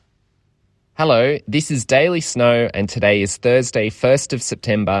Hello, this is Daily Snow and today is Thursday, 1st of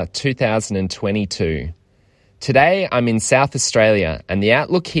September 2022. Today I'm in South Australia and the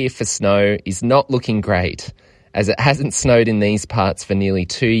outlook here for snow is not looking great, as it hasn't snowed in these parts for nearly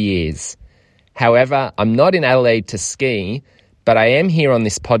 2 years. However, I'm not in Adelaide to ski, but I am here on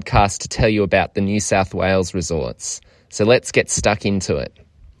this podcast to tell you about the New South Wales resorts. So let's get stuck into it.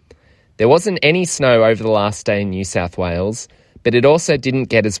 There wasn't any snow over the last day in New South Wales, but it also didn't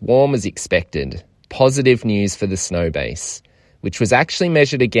get as warm as expected. Positive news for the snow base, which was actually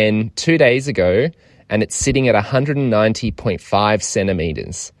measured again 2 days ago, and it's sitting at 190.5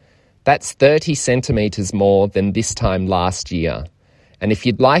 centimetres. That's 30 centimetres more than this time last year. And if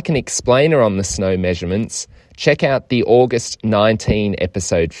you'd like an explainer on the snow measurements, check out the August 19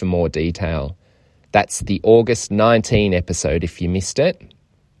 episode for more detail. That's the August 19 episode if you missed it.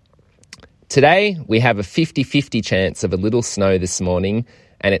 Today, we have a 50-50 chance of a little snow this morning,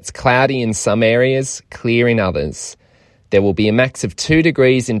 and it's cloudy in some areas, clear in others. There will be a max of 2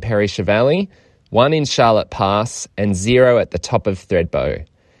 degrees in Perisher Valley, 1 in Charlotte Pass, and 0 at the top of Thredbo.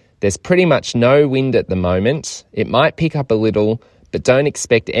 There's pretty much no wind at the moment. It might pick up a little, but don't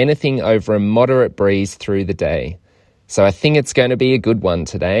expect anything over a moderate breeze through the day. So I think it's going to be a good one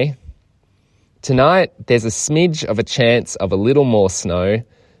today. Tonight, there's a smidge of a chance of a little more snow,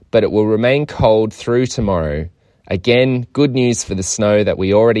 but it will remain cold through tomorrow. Again, good news for the snow that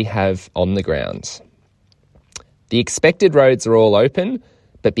we already have on the ground. The expected roads are all open,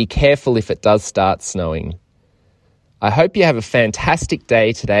 but be careful if it does start snowing. I hope you have a fantastic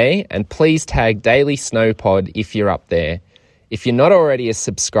day today, and please tag Daily Snow Pod if you're up there. If you're not already a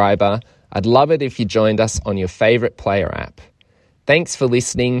subscriber, I'd love it if you joined us on your favourite player app. Thanks for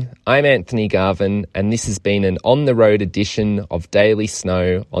listening. I'm Anthony Garvin, and this has been an on-the-road edition of Daily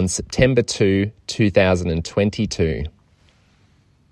Snow on September 2, 2022.